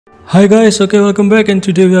Hi guys, okay, welcome back, and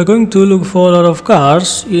today we are going to look for a lot of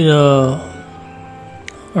cars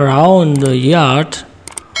around the yard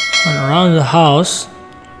and around the house.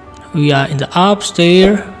 We are in the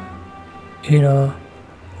upstairs.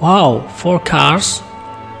 Wow, 4 cars.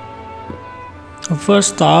 The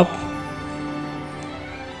first stop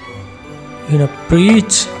in a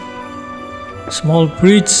bridge, small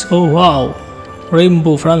bridge. Oh wow,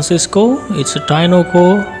 Rainbow Francisco. It's a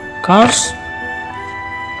Dinoco cars.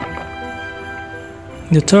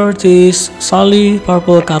 The third is Sally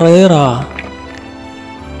Purple Carrera.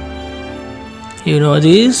 You know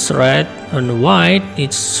this, red and white.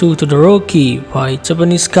 It's Sue to the Rocky by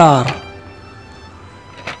Japanese car.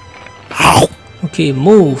 Okay,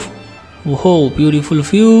 move. Whoa, beautiful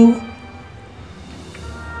view.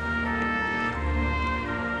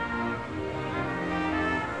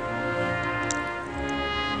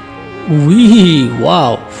 Wee,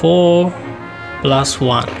 wow, 4 plus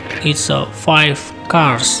 1. It's a 5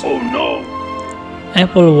 cars. Oh no!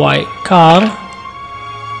 Apple white car.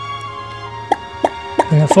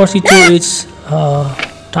 And 42 it's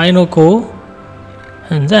Dinoco.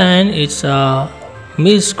 And then it's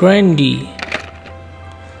Miss Grandy.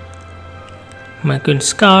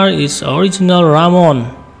 McQueen's car is original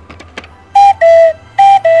Ramon.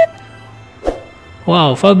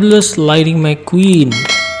 Wow, fabulous Rayo McQueen.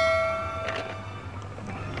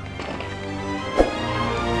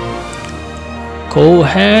 Go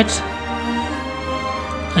ahead.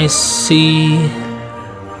 I see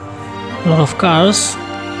a lot of cars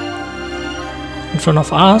in front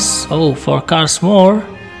of us. Oh, 4 cars more.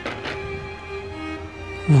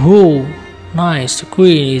 Whoa, nice. The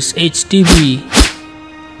queen is HDB.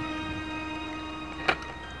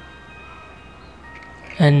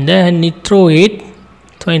 And then Nitro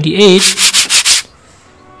 28.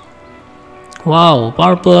 Wow,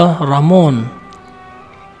 purple Ramon.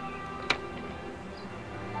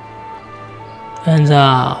 And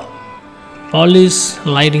the police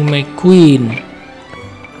Rayo McQueen.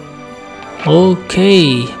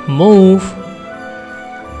 Okay, move.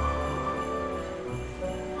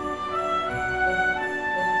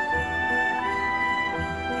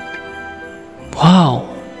 Wow,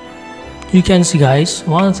 you can see guys,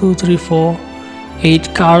 1 2 3 4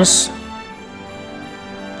 8 cars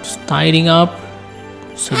tidying up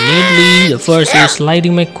so neatly. The first is Rayo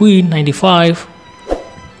McQueen 95.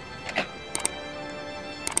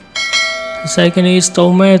 The second is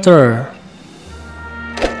Tomater.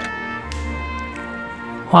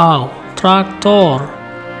 Wow, Tractor.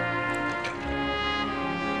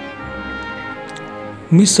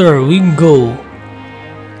 Mr. Wingo.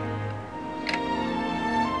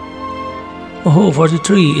 Oh,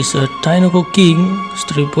 43 is a Dinoco King,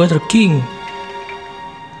 Streetweather King.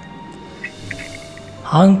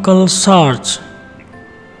 Uncle Sarge.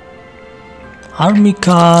 Army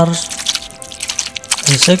Cars.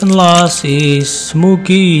 The second last is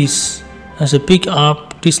Smokies as a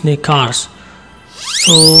pickup Disney cars.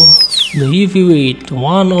 So the heavyweight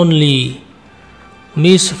one only,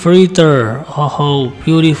 Miss Frutter. Oh,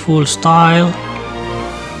 beautiful style.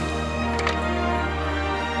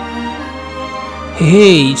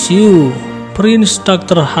 Hey, it's you, Prince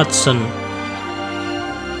Dr. Hudson.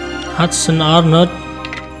 Hudson Arnott.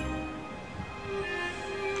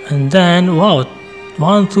 And then wow,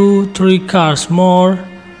 1 2 3 cars more.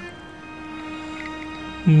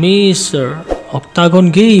 Mr.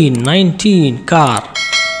 Octagon Gain 19 car.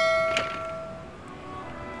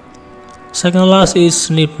 Second last is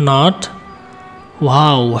Slipknot.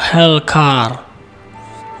 Wow, Hell car.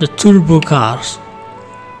 The turbo cars.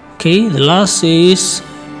 Okay, the last is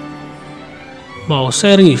wow,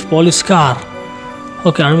 Sheriff police car.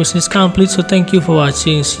 Okay, our mission is complete. So thank you for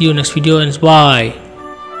watching. See you next video and bye.